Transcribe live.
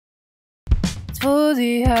for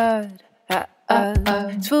the earth.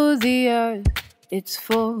 It's for the earth. It's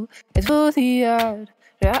for the earth.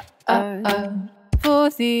 For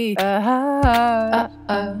the earth.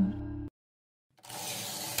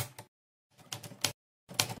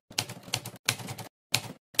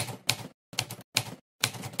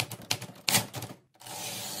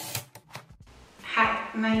 Hi,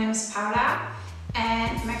 my name is Paula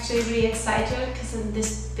and I'm actually really excited because in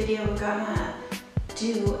this video we're gonna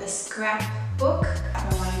do a scrapbook. I've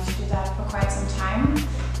been wanting to do that for quite some time.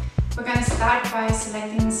 We're gonna start by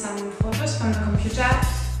selecting some photos from the computer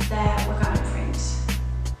that we're gonna print.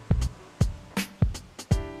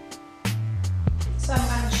 So I'm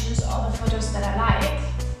gonna choose all the photos that I like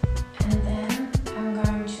and then I'm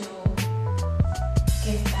going to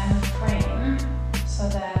give them a frame so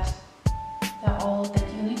that they're all a bit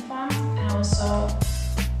uniform, and also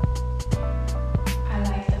I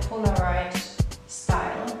like the Polaroid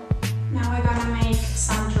style. Now we're gonna make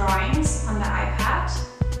some drawings on the iPad.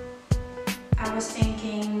 I was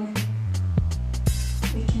thinking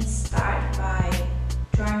we can start by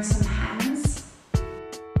drawing some hands.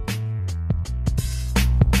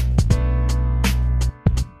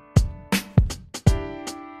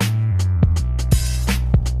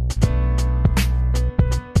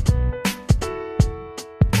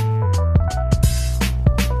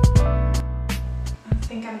 I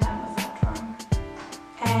think I'm done with that drawing.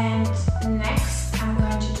 And next I'm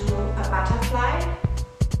going to do a butterfly.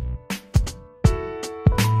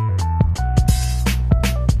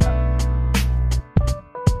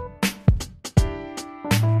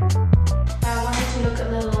 I want it to look a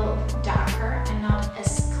little darker and not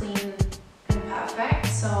as clean and perfect,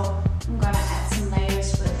 so I'm gonna add some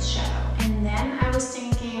layers with shadow. And then I was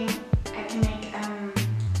thinking I can make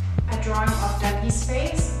a drawing of Dougie's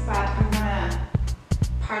face, but I'm gonna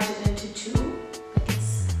part it into two, like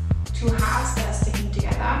it's two halves that are sticking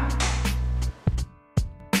together.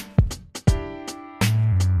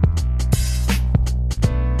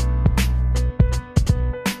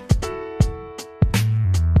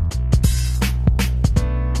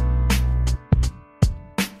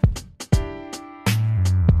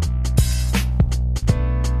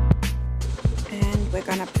 And we're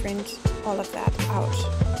gonna print all of that out.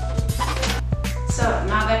 So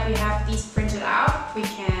now that we have these printed out, we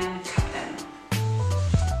can cut them.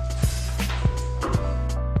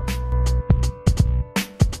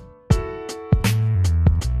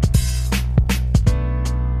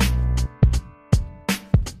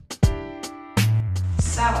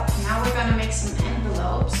 So now we're gonna make some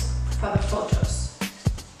envelopes for the photos.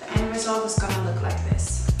 The end result is gonna look like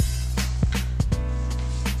this.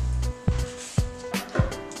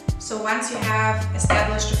 So once you have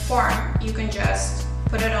established a form, you can just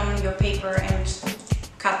put it on your paper and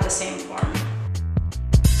cut the same form.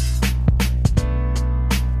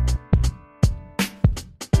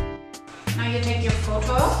 Now you take your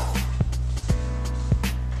photo,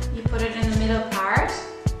 you put it in the middle part,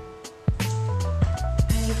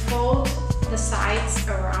 and you fold the sides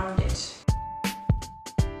around it.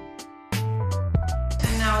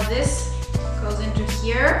 And now this goes into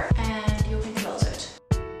here and you can close it.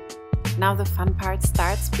 Now the fun part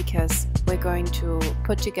starts because we're going to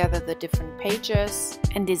put together the different pages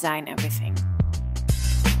and design everything.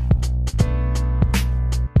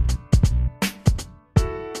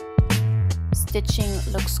 Stitching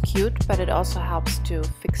looks cute, but it also helps to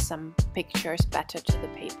fix some pictures better to the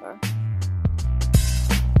paper.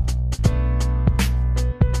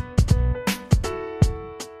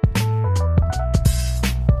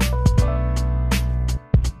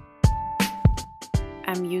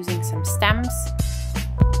 I'm using some stems.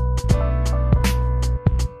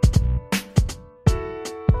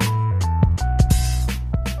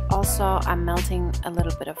 Also, I'm melting a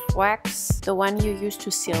little bit of wax, the one you use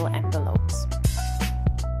to seal envelopes.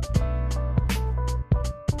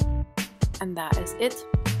 And that is it.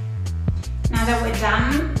 Now that we're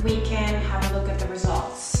done, we can have a look at the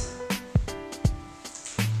results.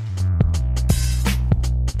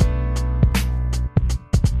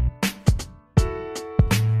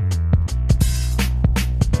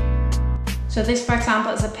 So this, for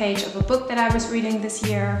example, is a page of a book that I was reading this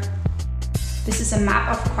year. This is a map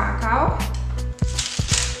of Krakow.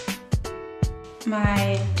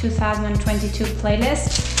 My 2022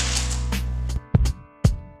 playlist.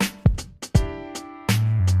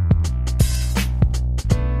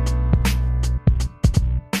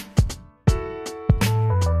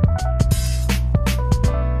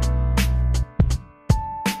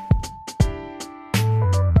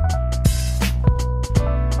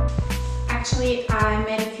 Actually, I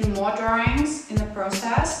made a few more drawings in the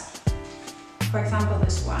process. For example,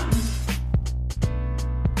 this one.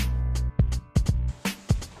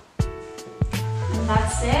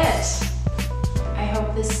 that's it. I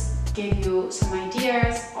hope this gave you some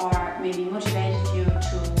ideas or maybe motivated you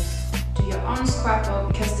to do your own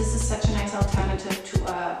scrapbook, because this is such a nice alternative to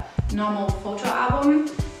a normal photo album.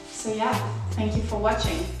 So yeah, thank you for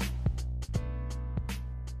watching.